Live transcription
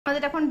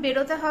আমাদের এখন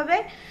বেরোতে হবে,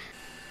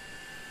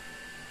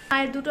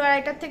 আর 2টো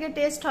আড়াইটার থেকে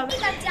টেস্ট হবে।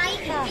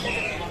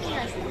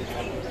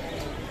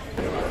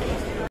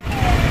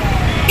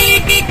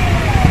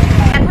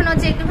 এখন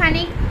হচ্ছে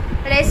একটুখানি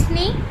রেস্ট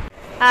নিই,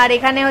 আর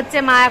এখানে হচ্ছে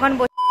মা এখন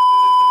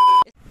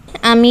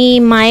আমি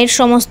মায়ের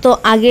সমস্ত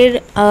আগের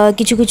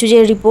কিছু কিছু যে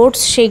রিপোর্টস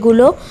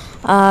সেগুলো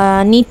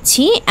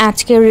নিচ্ছি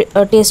আজকের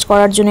টেস্ট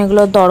করার জন্য,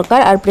 এগুলো দরকার,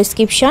 আর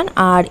প্রেসক্রিপশান,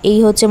 আর এই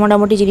হচ্ছে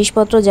মোটামুটি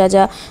জিনিসপত্র যা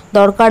যা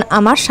দরকার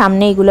আমার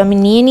সামনে, এগুলো আমি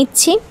নিয়ে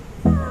নিচ্ছি।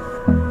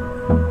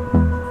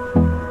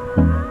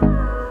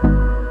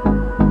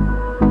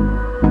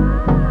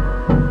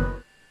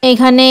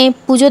 এখানে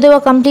পুজো দেওয়া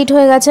কমপ্লিট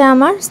হয়ে গেছে,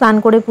 আমার স্নান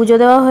করে পুজো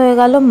দেওয়া হয়ে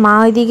গেল। মা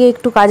ওইদিকে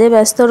একটু কাজে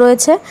ব্যস্ত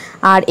রয়েছে,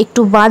 আর একটু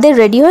বাদে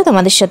রেডি হয়ে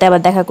তোমাদের সাথে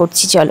আবার দেখা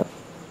করছি। চলো,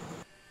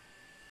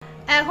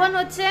 এখন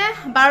হচ্ছে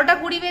 12টা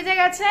 20 বেজে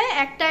গেছে,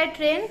 একটায়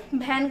ট্রেন,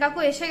 ভ্যান কাকু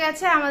এসে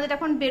গেছে, আমাদের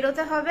এখন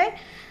বেরোতে হবে।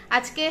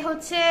 আজকে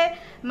হচ্ছে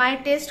মায়ের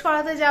টেস্ট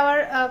করাতে যাওয়ার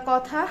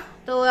কথা,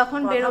 তো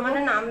এখন বেরোবো,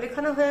 মানে নাম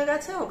লেখানো হয়ে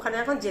গেছে, ওখানে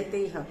এখন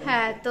যেতেই হবে।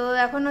 হ্যাঁ, তো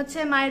এখন হচ্ছে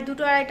মায়ের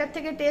 2টো আড়াইটার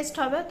থেকে টেস্ট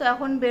হবে, তো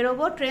এখন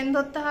বেরোবো, ট্রেন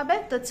ধরতে হবে।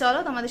 তো চলো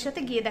তোমাদের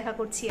সাথে গিয়ে দেখা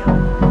করছি।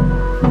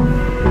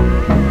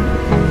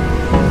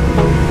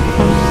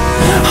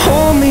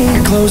 Hold me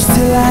close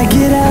till I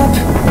get up.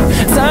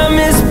 Time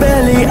is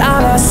barely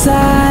on our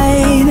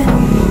side.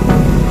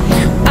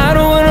 I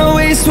don't wanna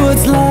waste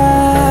what's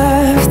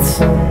left.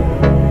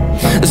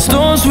 The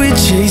storms we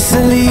chase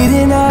are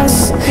leading us,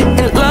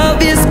 and love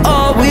is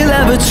all we'll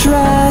ever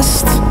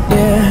trust.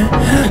 Yeah,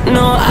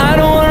 no, I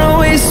don't wanna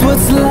waste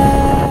what's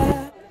left.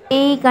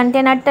 এই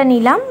কন্টেনারটা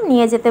নিলাম,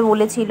 নিয়ে যেতে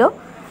বলেছিল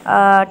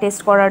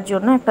test করার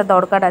জন্য, একটা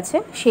দরকার আছে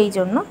সেই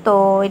জন্য, তো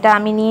এটা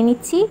আমি নিয়ে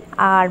নিচ্ছি।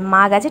 আর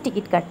মা গেছে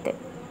টিকিট কাটতে,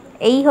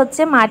 এই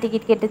হচ্ছে মা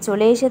টিকিট কেটে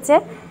চলে এসেছে,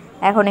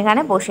 এখন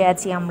এখানে বসে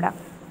আছি আমরা।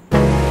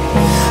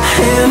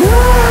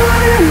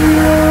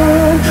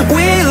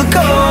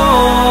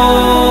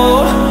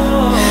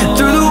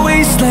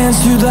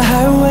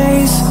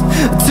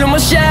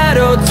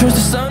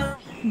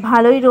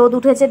 ভালোই রোদ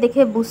উঠেছে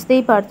দেখে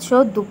বুঝতেই পারছো,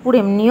 দুপুর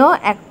এমনিও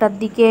 1টার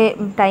দিকে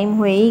টাইম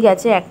হয়েই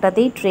গেছে,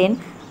 1টাতেই ট্রেন,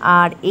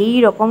 আর এই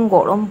রকম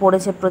গরম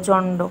পড়েছে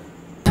প্রচণ্ড।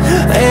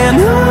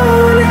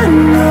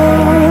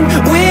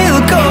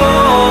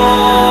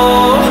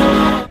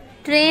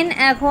 ট্রেন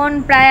এখন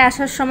প্রায়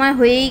আসার সময়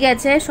হয়েই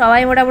গেছে,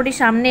 সবাই মোটামুটি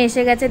সামনে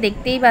এসে গেছে,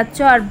 দেখতেই পাচ্ছ,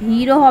 আর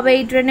ভিড়ও হবে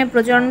এই ট্রেনে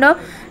প্রচণ্ড।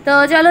 তো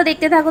চলো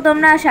দেখতে থাকো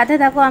তোমরা, সাথে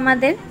থাকো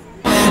আমাদের।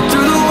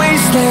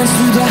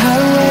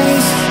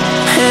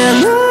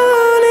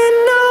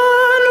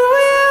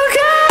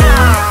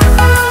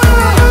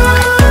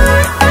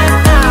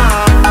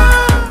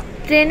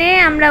 ট্রেনে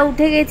আমরা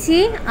উঠে গেছি,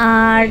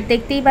 আর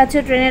দেখতেই পাচ্ছ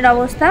ট্রেনের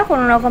অবস্থা,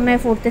 কোনো রকমে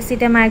 4th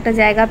সিটে মা একটা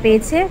জায়গা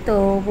পেয়েছে, তো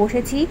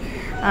বসেছি।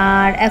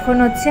 আর এখন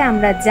হচ্ছে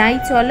আমরা যাই,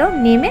 চলো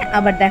নেমে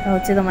আবার দেখা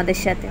হচ্ছে তোমাদের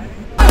সাথে।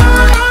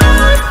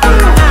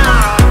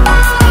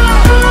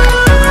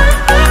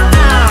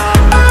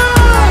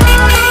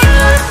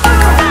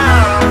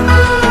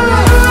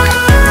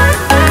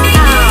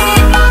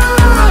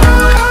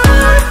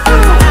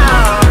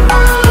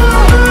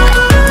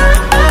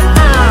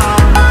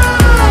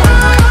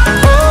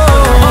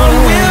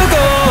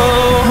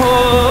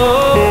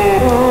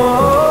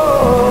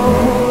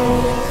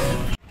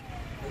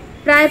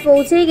 প্রায়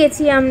পৌঁছেই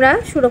গেছি আমরা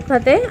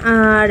সুরক্ষাতে,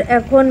 আর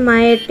এখন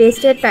মায়ের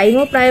টেস্টের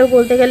টাইমও প্রায়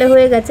বলতে গেলে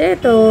হয়ে গেছে,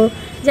 তো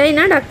জানি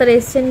না ডাক্তার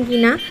এসছেন কি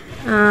না।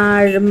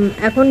 আর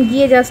এখন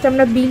গিয়ে জাস্ট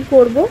আমরা বিল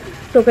করব,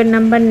 টোকেন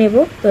নাম্বার নেব,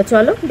 তো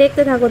চলো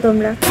দেখতে থাকো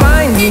তোমরা।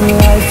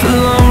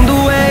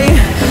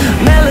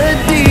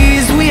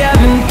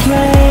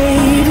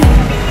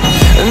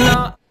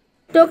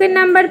 টোকেন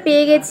নাম্বার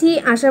পেয়ে গেছি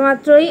আসা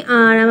মাত্রই,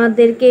 আর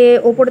আমাদেরকে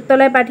ওপরের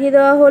তলায় পাঠিয়ে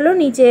দেওয়া হলো,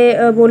 নিচে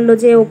বললো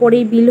যে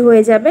ওপরেই বিল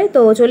হয়ে যাবে,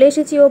 তো চলে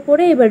এসেছি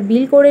ওপরে, এবার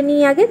বিল করে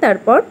নিই আগে,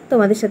 তারপর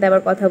তোমাদের সাথে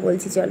আবার কথা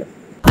বলছি। চলো,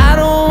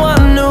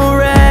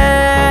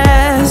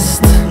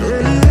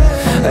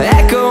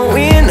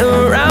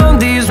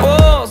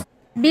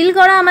 বিল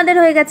করা আমাদের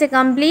হয়ে গেছে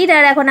কমপ্লিট,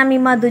 আর এখন আমি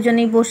মা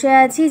দুজনেই বসে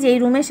আছি, যেই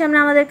রুমের সামনে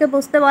আমাদেরকে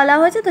বসতে বলা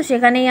হয়েছে, তো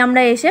সেখানেই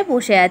আমরা এসে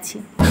বসে আছি।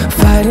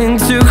 Fighting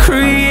to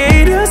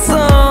create a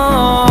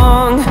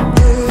song.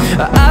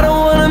 I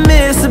don't wanna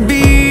miss a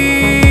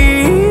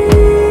beat.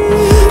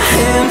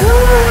 And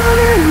on.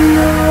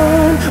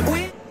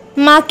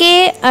 মাকে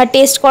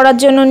টেস্ট করার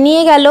জন্য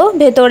নিয়ে গেল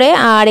ভেতরে,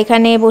 আর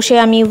এখানে বসে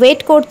আমি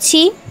ওয়েট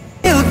করছি।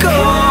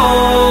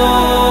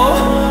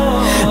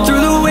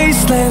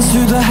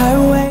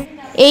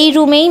 এই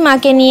রুমেই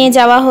মাকে নিয়ে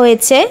যাওয়া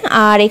হয়েছে,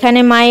 আর এখানে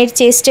মায়ের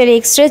চেস্টের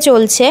এক্সরে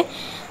চলছে,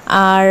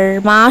 আর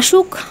মা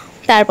আসুক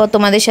তারপর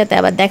তোমাদের সাথে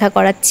আবার দেখা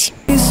করাচ্ছি।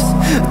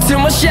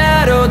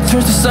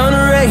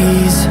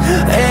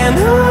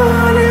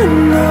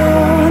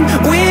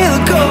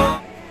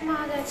 মা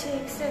গেছে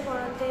এক্সরে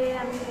করাতে,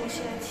 আমি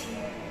বসে আছি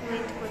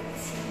ওয়েট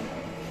করছি,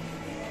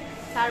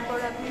 তারপর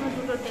এখনো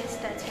 2টো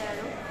টেস্ট আছে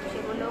আরও,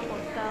 সেগুলোও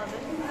করতে হবে,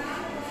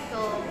 তো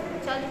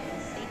চল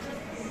দেখি।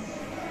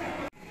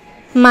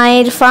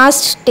 মায়ের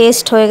ফার্স্ট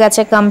টেস্ট হয়ে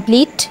গেছে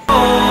কমপ্লিট,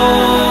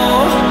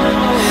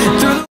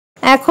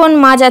 এখন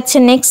মা যাচ্ছে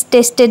নেক্সট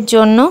টেস্টের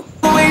জন্য।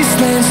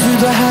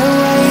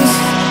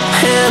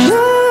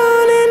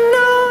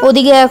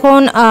 ওদিকে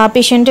এখন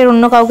পেশেন্টের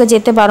অন্য কাউকে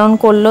যেতে বারণ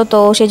করলো, তো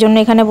সেই জন্য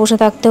এখানে বসে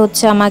থাকতে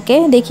হচ্ছে আমাকে।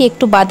 দেখি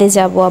একটু বাদে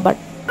যাব আবার।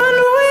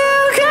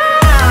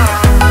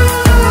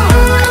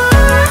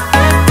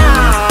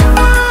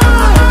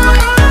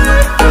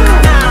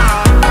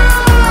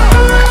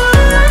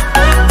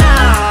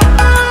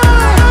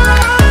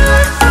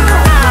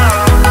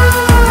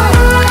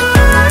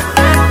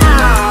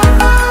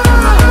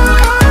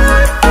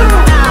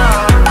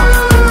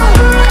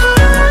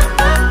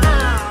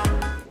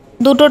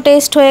 দুটো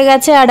টেস্ট হয়ে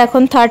গেছে আর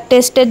এখন থার্ড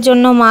টেস্টের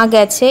জন্য মা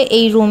গেছে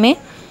এই রুমে,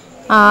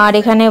 আর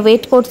এখানে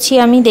ওয়েট করছি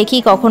আমি, দেখি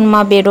কখন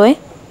মা বেরোয়।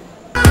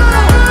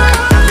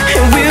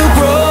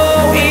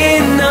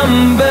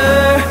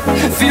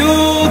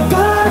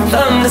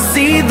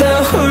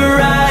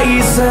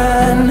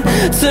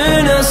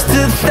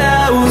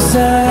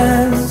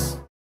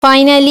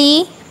 ফাইনালি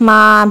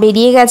মা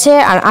বেরিয়ে গেছে,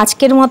 আর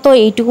আজকের মতো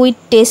এইটুকুই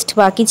টেস্ট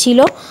বাকি ছিল,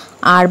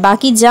 আর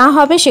বাকি যা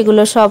হবে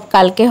সেগুলো সব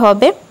কালকে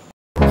হবে।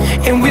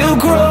 And we'll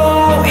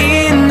grow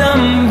in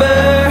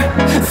number,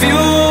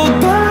 fueled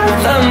by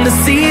them to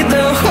see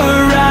the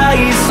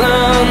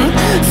horizon,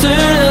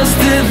 turn us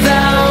to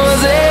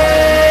thousands.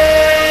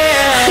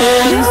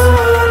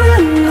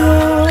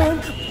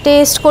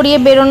 Test করিয়ে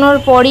বেরোনোর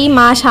পরই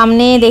মা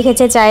সামনে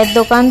দেখেছে চায়ের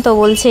দোকান, তো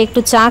বলছে একটু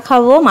চা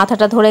খাবো,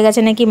 মাথাটা ধরে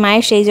গেছে নাকি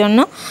মায়ের, সেই জন্য।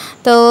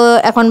 তো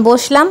এখন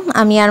বসলাম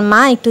আমি আর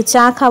মা, একটু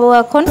চা খাবো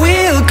এখন।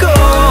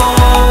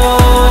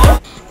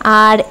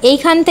 আর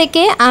এইখান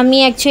থেকে আমি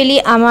অ্যাকচুয়ালি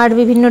আমার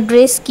বিভিন্ন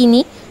ড্রেস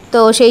কিনি, তো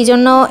সেই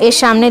জন্য এর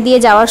সামনে দিয়ে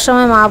যাওয়ার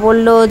সময় মা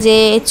বলল যে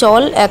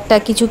চল একটা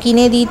কিছু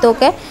কিনে দিই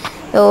তোকে,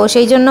 তো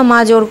সেই জন্য মা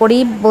জোর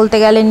করেই বলতে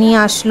গেলে নিয়ে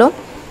আসলো।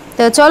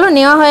 তো চলো,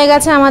 নেওয়া হয়ে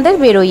গেছে আমাদের,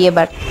 বেরোই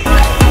এবার।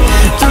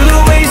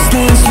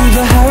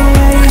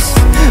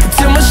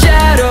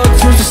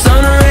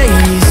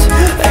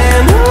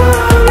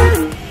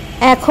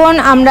 এখন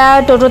আমরা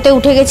টোটোতে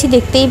উঠে গেছি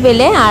দেখতেই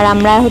পেলে, আর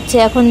আমরা হচ্ছে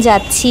এখন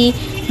যাচ্ছি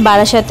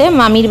বারাসাতে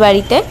মামির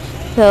বাড়িতে।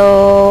 তো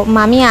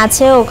মামি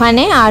আছে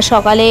ওখানে, আর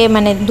সকালে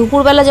মানে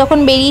দুপুরবেলা যখন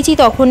বেরিয়েছি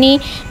তখনই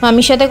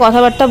মামির সাথে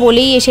কথাবার্তা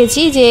বলেই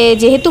এসেছি যে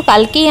যেহেতু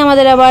কালকেই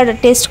আমাদের আবার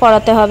টেস্ট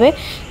করাতে হবে,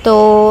 তো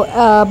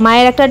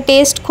মায়ের একটা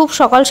টেস্ট খুব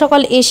সকাল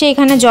সকাল এসে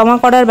এখানে জমা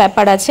করার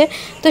ব্যাপার আছে,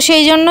 তো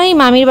সেই জন্যই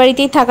মামির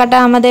বাড়িতেই থাকাটা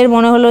আমাদের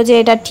মনে হলো যে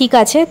এটা ঠিক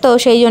আছে, তো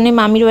সেই জন্যই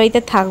মামির বাড়িতে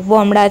থাকবো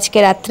আমরা আজকে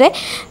রাত্রে।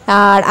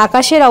 আর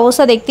আকাশের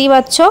অবস্থা দেখতেই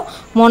পাচ্ছ,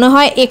 মনে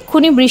হয়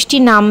এক্ষুনি বৃষ্টি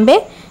নামবে,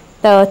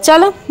 তো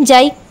চলো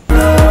যাই।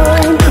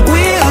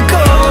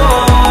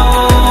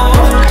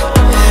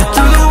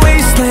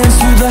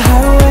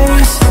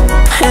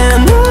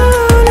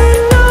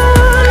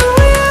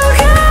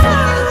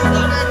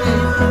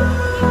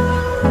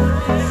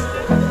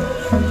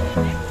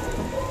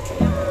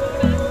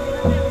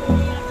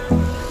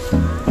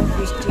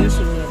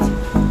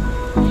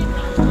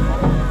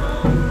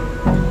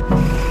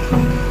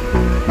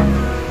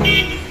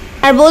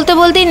 আর বলতে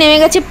বলতেই নেমে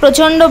গেছে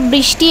প্রচণ্ড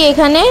বৃষ্টি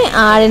এখানে,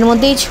 আর এর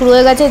মধ্যেই শুরু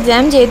হয়ে গেছে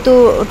জ্যাম, যেহেতু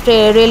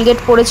রেলগেট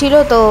পড়েছিল,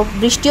 তো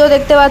বৃষ্টিও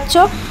দেখতে পাচ্ছ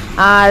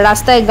আর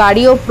রাস্তায়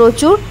গাড়িও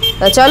প্রচুর।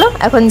 তো চলো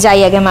এখন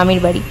যাই আগে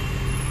মামির বাড়ি।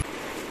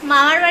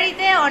 মামার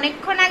বাড়িতে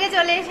অনেকক্ষণ আগে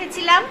চলে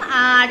এসেছিলাম,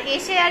 আর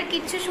এসে আর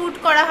কিচ্ছু শ্যুট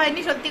করা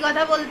হয়নি সত্যি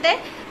কথা বলতে,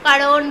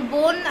 কারণ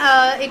বোন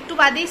একটু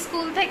বাদেই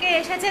স্কুল থেকে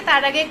এসেছে,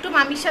 তার আগে একটু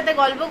মামির সাথে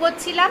গল্প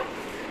করছিলাম,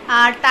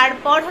 আর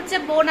তারপর হচ্ছে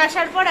বোন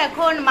আসার পর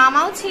এখন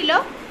মামাও ছিল,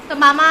 তো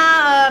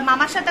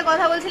মামার সাথে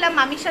কথা বলছিলাম,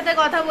 মামির সাথে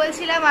কথা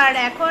বলছিলাম, আর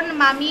এখন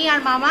মামি আর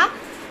মামা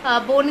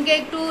বোনকে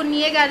একটু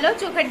নিয়ে গেল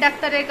চোখের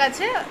ডাক্তারের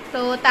কাছে,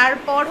 তো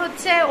তারপর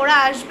হচ্ছে ওরা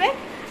আসবে,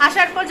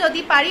 আসার পর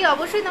যদি পারি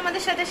অবশ্যই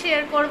তোমাদের সাথে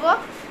শেয়ার করব।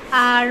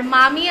 আর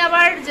মামি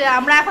আবার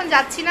আমরা এখন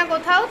যাচ্ছি না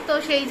কোথাও, তো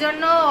সেই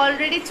জন্য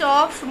অলরেডি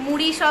চপ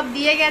মুড়ি সব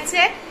দিয়ে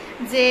গেছে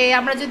যে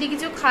আমরা যদি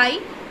কিছু খাই,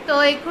 তো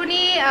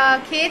এক্ষুনি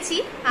খেয়েছি,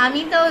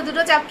 আমি তো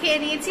দুটো চপ খেয়ে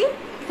নিয়েছি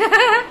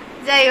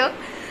যাই হোক,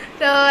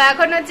 তো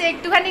এখন হচ্ছে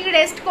একটুখানি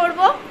রেস্ট করব,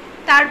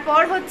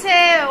 তারপর হচ্ছে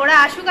ওরা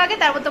আসুক আগে,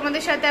 তারপর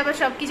তোমাদের সাথে আবার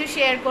সবকিছু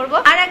শেয়ার করব।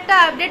 আর একটা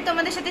আপডেট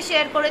তোমাদের সাথে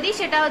শেয়ার করে দিই,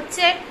 সেটা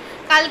হচ্ছে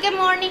কালকে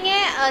মর্নিংয়ে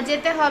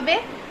যেতে হবে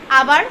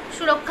আবার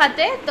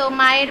সুরক্ষাতে, তো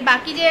মায়ের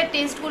বাকি যে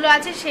টেস্টগুলো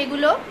আছে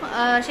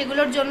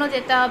সেগুলোর জন্য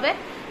যেতে হবে,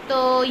 তো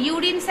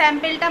ইউরিন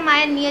স্যাম্পেলটা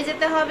মায়ের নিয়ে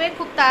যেতে হবে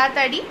খুব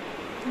তাড়াতাড়ি,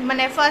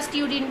 মানে ফার্স্ট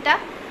ইউরিনটা,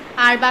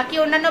 আর বাকি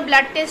অন্যান্য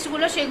ব্লাড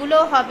টেস্টগুলো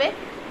সেগুলোও হবে,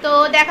 তো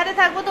দেখাতে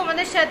থাকবো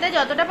তোমাদের সাথে,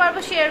 যতটা পারবো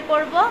শেয়ার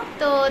করব,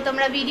 তো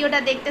তোমরা ভিডিওটা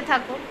দেখতে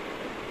থাকো।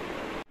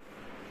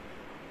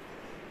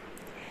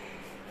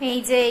 এই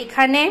যে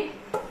এখানে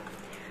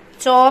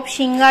চপ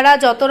সিঙ্গারা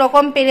যত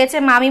রকম পেরেছে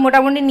মামি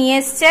মোটামুটি নিয়ে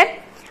এসছে,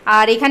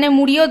 আর এখানে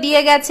মুড়িও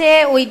দিয়ে গেছে,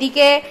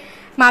 ওইদিকে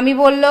মামি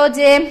বলল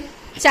যে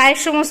চায়ের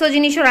সমস্ত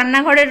জিনিসও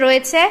রান্নাঘরে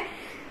রয়েছে।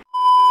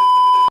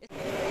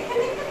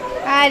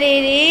 আরে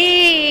রে,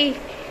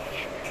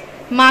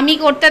 মামি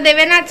করতে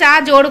দেবে না চা,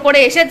 জোর করে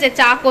এসেছে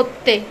চা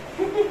করতে,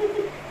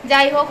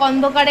 যাই হোক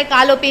অন্ধকারে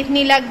কালো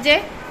পেতনি লাগছে।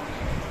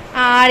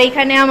 আর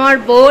এখানে আমার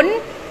বোন,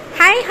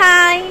 হাই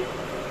হাই,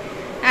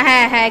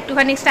 হ্যাঁ হ্যাঁ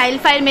একটুখানি স্টাইল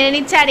ফাইল মেরে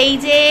নিচ্ছে, আর এই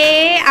যে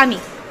আমি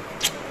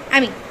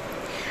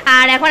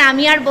আর এখন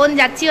আমি আর বোন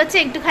যাচ্ছি হচ্ছে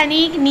একটুখানি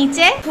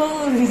নিচে,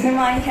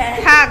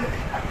 থাক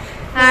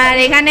আর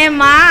এখানে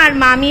মা আর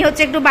মামি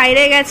হচ্ছে একটু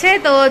বাইরে গেছে,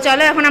 তো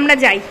চলো এখন আমরা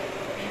যাই।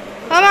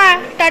 মা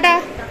টাটা।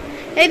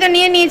 এই তো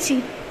নিয়ে নিয়েছি,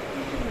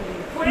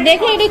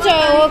 দেখি একটু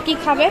ও কি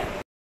খাবে।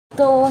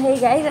 তো হে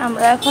গাইস,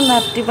 আমরা এখন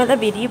রাত্রিবেলা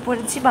বেরিয়ে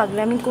পড়েছি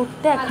পাগলামি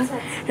করতে। এখন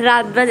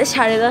রাত বাজে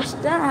 10:30।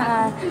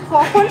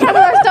 কখন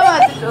 10:30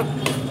 বাজলো?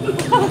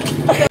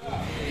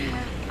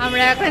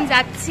 আমরা এখন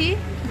যাচ্ছি,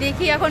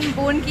 দেখি এখন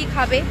বোন কি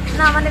খাবে।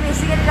 না মানে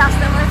বেসিক্যালি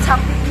রাস্তার মধ্যে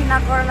ছাপড়ি কি না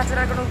করা না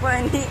ছাড়া কোনো উপায়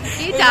নেই।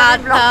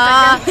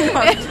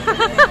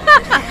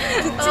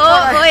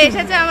 ও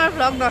এসেছে আমার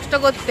ব্লগ নষ্ট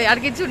করতে, আর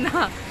কিছু না।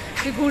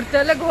 তুই ঘুরতে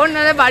হলে ঘোর,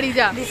 নাহলে বাড়ি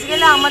যা।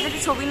 বেসিক্যালি আমাদের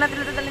ছবি না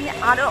তুলতে তাহলে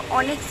আরো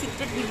অনেক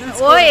সিক্রেট ভিডিওস।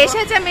 ও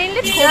এসেছে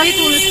মেইনলি ছবি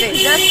তুলতে।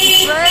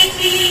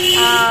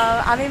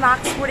 আমি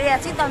মাস্ক পরে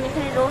আছি, তো আমি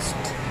এখানে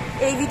রোস্ট,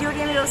 এই ভিডিওটি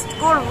আমি রোস্ট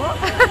করবো।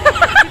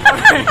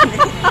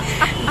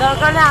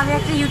 দরকার হলে আমি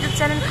একটা ইউটিউব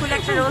চ্যানেল খুলে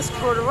একটা রোস্ট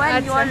করবো।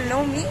 And you all know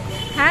me.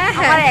 হ্যাঁ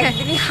হ্যাঁ,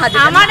 একদিনই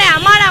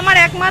আমার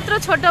একমাত্র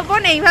ছোট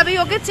বোন, এইভাবেই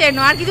ওকে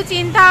চেনো, আর কিছু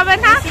চিন্তা হবে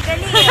না।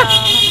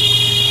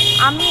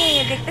 আমি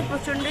দেখতে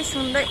প্রচন্ড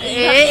সুন্দর।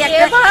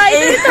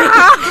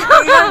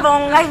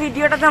 বঙ্গাই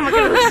ভিডিওটাতে আমাকে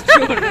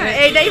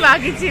এইটাই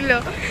বাকি ছিল।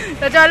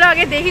 তো চলো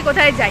আগে দেখি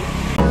কোথায় যাই।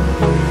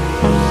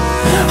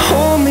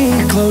 Hold me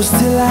close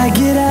till I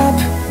get up.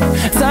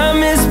 Time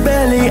is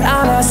barely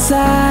on our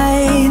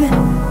side.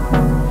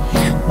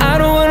 I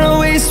don't wanna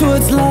waste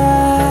what's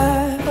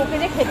left. তোকে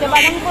যে খেতে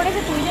বারণ করেছে,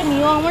 তুই যে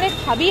নিও আমারে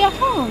খাবি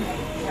এখন।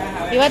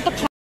 এবার তো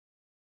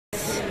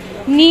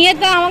নিয়ে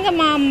তো আমাকে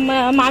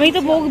মামি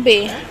তো বকবে।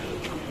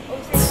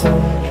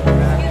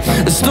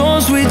 The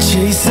storms we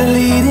chase are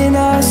leading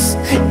us,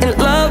 and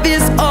love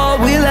is all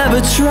we'll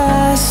ever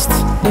trust.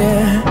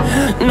 Yeah,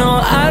 no,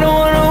 I don't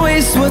wanna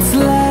waste what's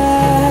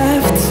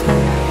left.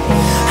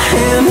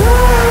 And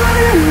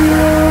on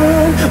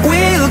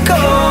we'll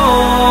go,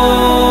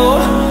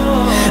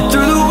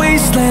 through the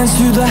wastelands,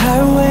 through the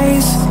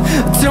highways,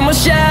 till my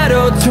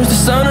shadow turns to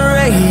sun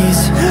rays.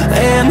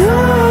 And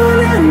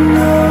on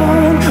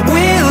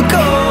we'll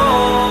go.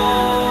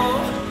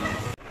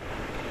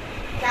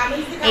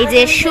 এই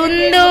যে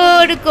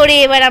সুন্দর করে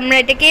এবার আমরা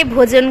এটাকে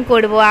ভোজন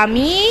করব,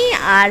 আমি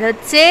আর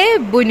হচ্ছে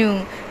বুনু।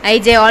 এই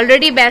যে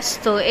অলরেডি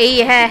ব্যস্ত। এই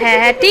হ্যাঁ হ্যাঁ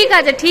হ্যাঁ, ঠিক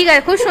আছে ঠিক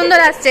আছে, খুব সুন্দর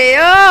আসছে।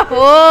 ও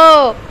হো,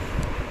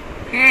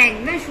 হ্যাঁ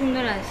একদম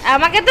সুন্দর আছে।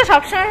 আমাকে তো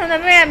সবসময় সুন্দর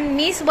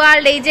মিস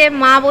ওয়ার্ল্ড। এই যে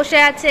মা বসে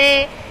আছে,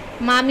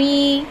 মামি,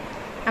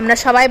 আমরা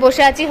সবাই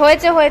বসে আছি।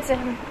 হয়েছে হয়েছে।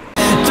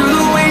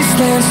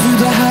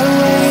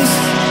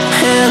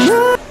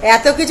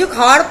 এত কিছু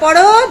খাওয়ার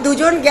পরও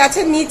দুজন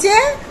গেছে নিচে।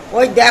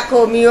 ওই দেখো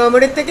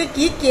মিয়ামরের থেকে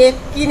কি কেক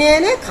কিনে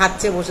এনে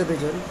খাচ্ছে বসে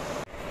দুজন।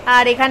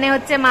 আর এখানে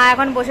হচ্ছে মা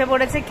এখন বসে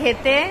পড়েছে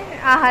খেতে।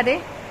 আহারে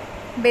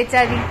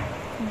বেচারি,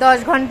 10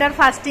 ঘন্টার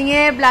ফাস্টিং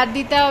এ ব্লাড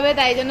দিতে হবে,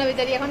 তাই জন্য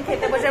বেচারি এখন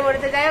খেতে বসে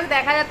পড়েছে। যাই হোক,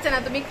 দেখা যাচ্ছে না,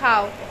 তুমি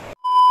খাও।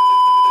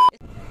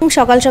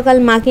 সকাল সকাল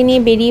মাকে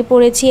নিয়ে বেরিয়ে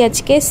পড়েছি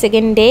আজকে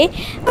সেকেন্ড ডে।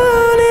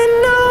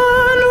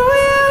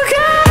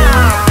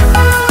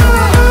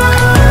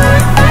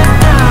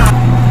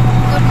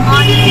 Good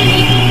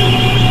morning.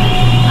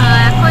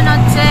 এখন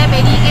হচ্ছে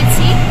বেরিয়ে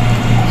গেছি,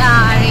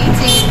 আর এই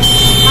যে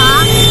মা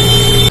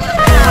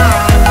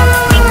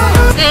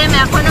সেম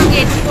এখনো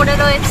গেট পড়ে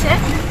রয়েছে।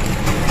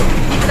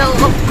 তো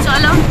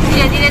চলো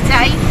ধীরে ধীরে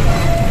যাই।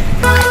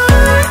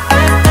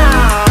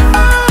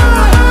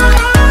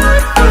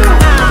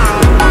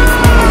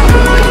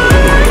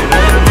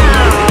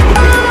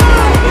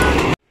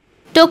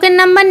 টোকেন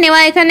নাম্বার নেওয়া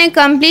এখানে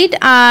কমপ্লিট,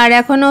 আর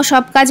এখনও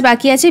সব কাজ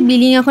বাকি আছে।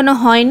 বিলিং এখনও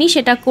হয়নি,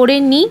 সেটা করে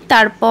নিই,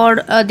 তারপর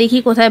দেখি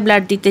কোথায়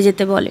ব্লাড দিতে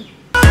যেতে বলে।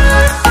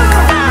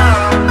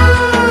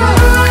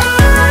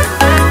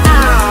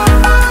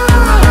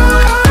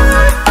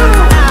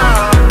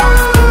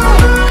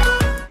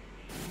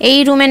 এই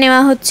রুমে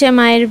নেওয়া হচ্ছে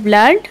মায়ের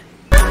ব্লাড।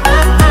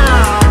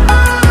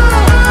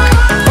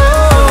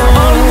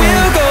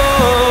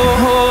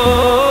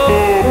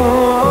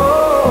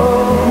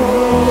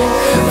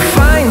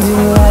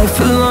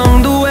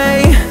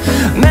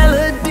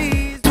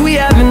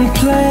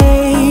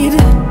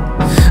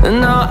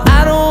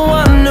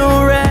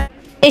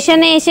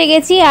 স্টেশনে এসে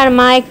গেছি, আর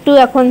মা একটু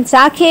এখন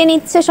চা খেয়ে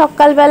নিচ্ছে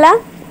সকালবেলা।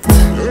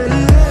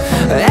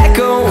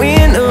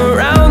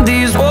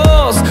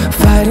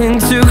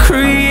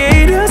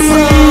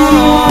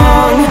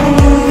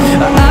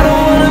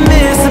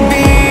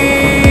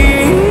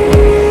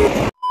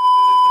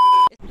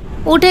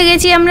 উঠে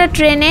গেছি আমরা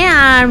ট্রেনে,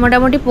 আর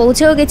মোটামুটি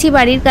পৌঁছেও গেছি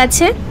বাড়ির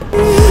কাছে।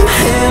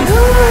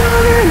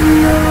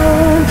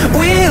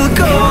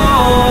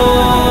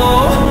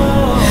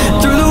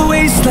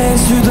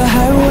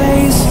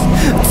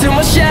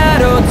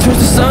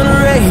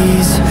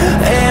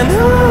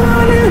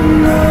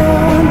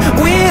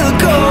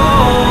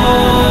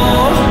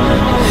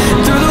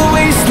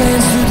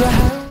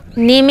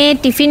 নেমে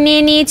টিফিন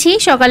নিয়ে নিয়েছি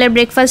সকালের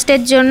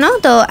ব্রেকফাস্টের জন্য।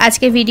 তো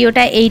আজকে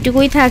ভিডিওটা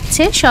এইটুকুই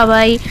থাকছে।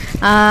 সবাই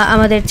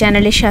আমাদের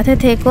চ্যানেলের সাথে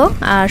থেকো,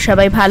 আর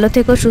সবাই ভালো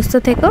থেকো, সুস্থ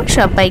থেকো।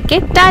 সবাইকে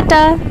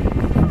টাটা।